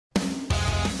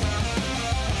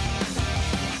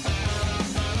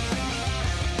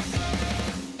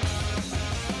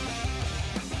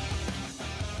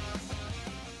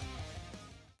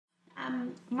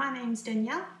my name's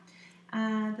Danielle.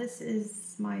 This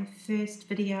is my first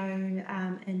video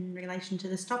in relation to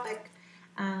this topic,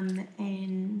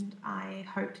 and I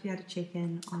hope to be able to check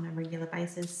in on a regular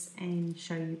basis and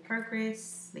show you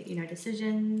progress, let you know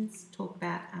decisions, talk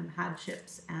about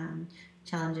hardships,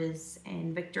 challenges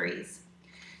and victories.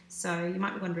 So you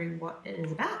might be wondering what it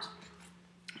is about,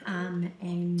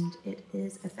 and it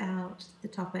is about the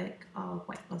topic of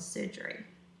weight loss surgery.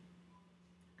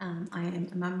 I am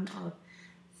a mum of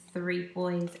 3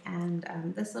 boys and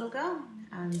this little girl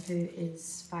who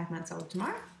is 5 months old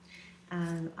tomorrow.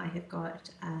 I have got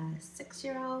a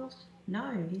 6-year-old,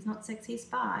 no, he's not 6, he's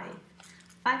 5,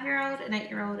 5-year-old, an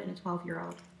 8-year-old and a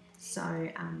 12-year-old, so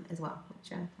as well,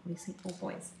 which are obviously all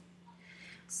boys.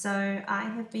 So I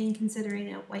have been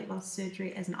considering a weight loss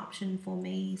surgery as an option for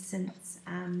me since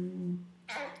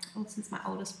my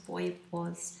oldest boy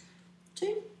was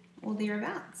 2 or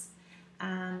thereabouts.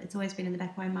 It's always been in the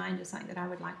back of my mind as something that I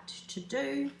would like to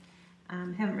do.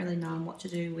 Haven't really known what to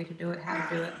do, where to do it, how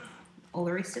to do it, all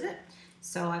the rest of it.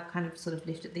 So I've kind of sort of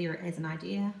left it there as an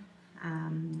idea.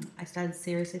 I started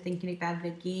seriously thinking about it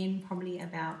again probably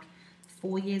about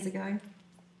 4 years ago.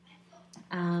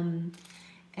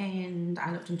 And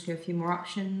I looked into a few more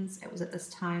options. It was at this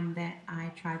time that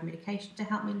I tried medication to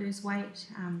help me lose weight,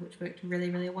 which worked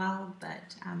really, really well,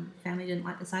 but family didn't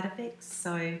like the side effects,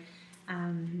 so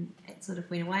it sort of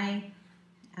went away.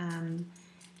 And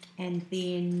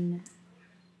then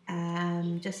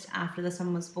just after this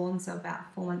one was born, so about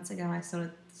 4 months ago, I sort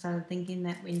of started thinking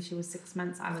that when she was 6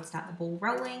 months, I would start the ball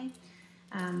rolling,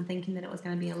 thinking that it was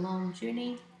going to be a long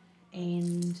journey.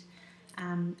 And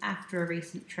after a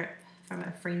recent trip from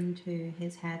a friend who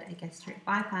has had a gastric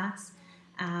bypass,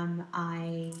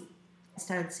 I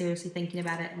started seriously thinking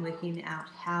about it and working out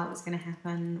how it was going to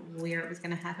happen, where it was going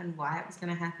to happen, why it was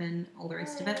going to happen, all the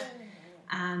rest of it.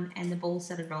 And the ball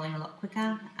started rolling a lot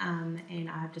quicker, and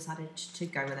I've decided to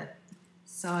go with it.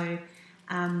 So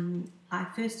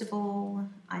first of all,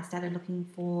 I started looking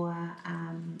for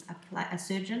a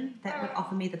surgeon that would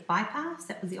offer me the bypass.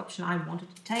 That was the option I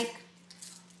wanted to take.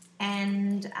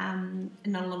 And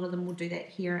not a lot of them will do that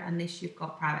here unless you've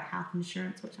got private health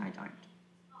insurance, which I don't.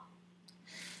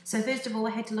 So first of all,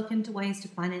 I had to look into ways to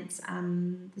finance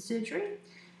the surgery,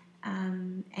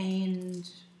 and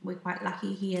we're quite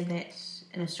lucky here that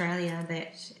in Australia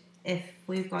that if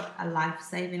we've got a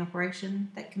life-saving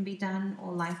operation that can be done,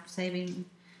 or life-saving,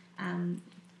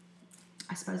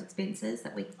 I suppose, expenses,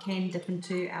 that we can dip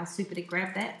into our super to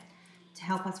grab that to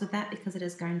help us with that, because it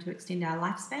is going to extend our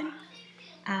lifespan.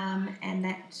 And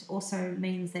that also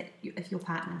means that if your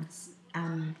partners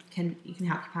you can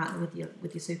help your partner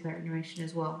with your superannuation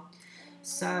as well.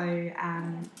 So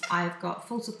I've got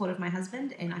full support of my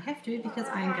husband, and I have to, because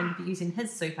I am going to be using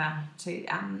his super to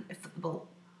foot the ball.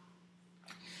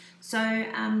 So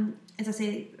as I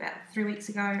said, about 3 weeks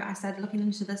ago, I started looking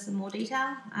into this in more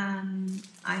detail.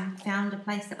 I found a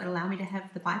place that would allow me to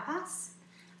have the bypass,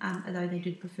 although they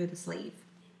did prefer the sleeve.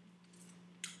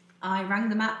 I rang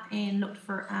them up and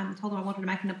told them I wanted to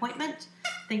make an appointment,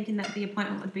 thinking that the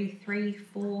appointment would be 3,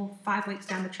 4, 5 weeks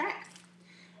down the track.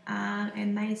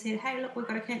 And they said, hey, look, we've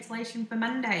got a cancellation for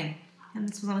Monday. And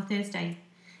this was on a Thursday.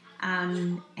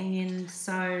 And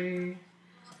so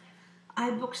I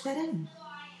booked that in.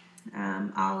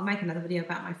 I'll make another video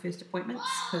about my first appointments,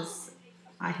 because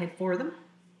I had 4 of them.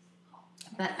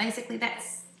 But basically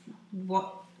that's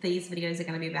what these videos are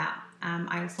going to be about.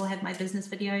 I also have my business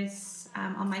videos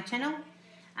on my channel,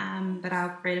 but I'll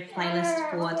create a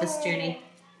playlist for this journey.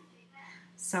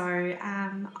 So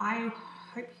I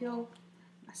hope you'll,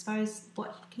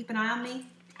 keep an eye on me,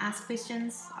 ask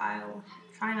questions, I'll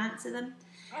try and answer them.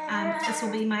 This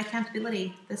will be my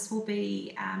accountability. This will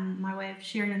be my way of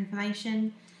sharing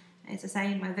information, as I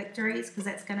say, my victories, because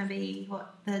that's going to be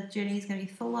what the journey is going to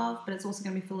be full of, but it's also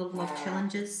going to be full of a lot of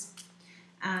challenges.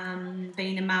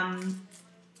 Being a mum,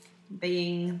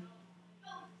 being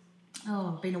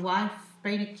a wife,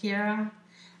 being a carer,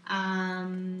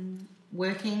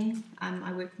 working.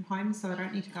 I work from home, so I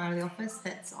don't need to go to the office.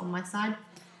 That's on my side.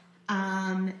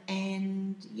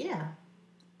 And yeah,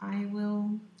 I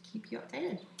will keep you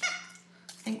updated.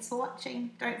 Thanks for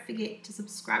watching. Don't forget to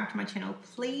subscribe to my channel.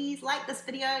 Please like this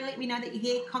video. Let me know that you're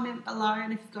here. Comment below.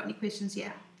 And if you've got any questions,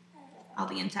 I'll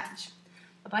be in touch.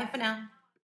 Bye-bye for now.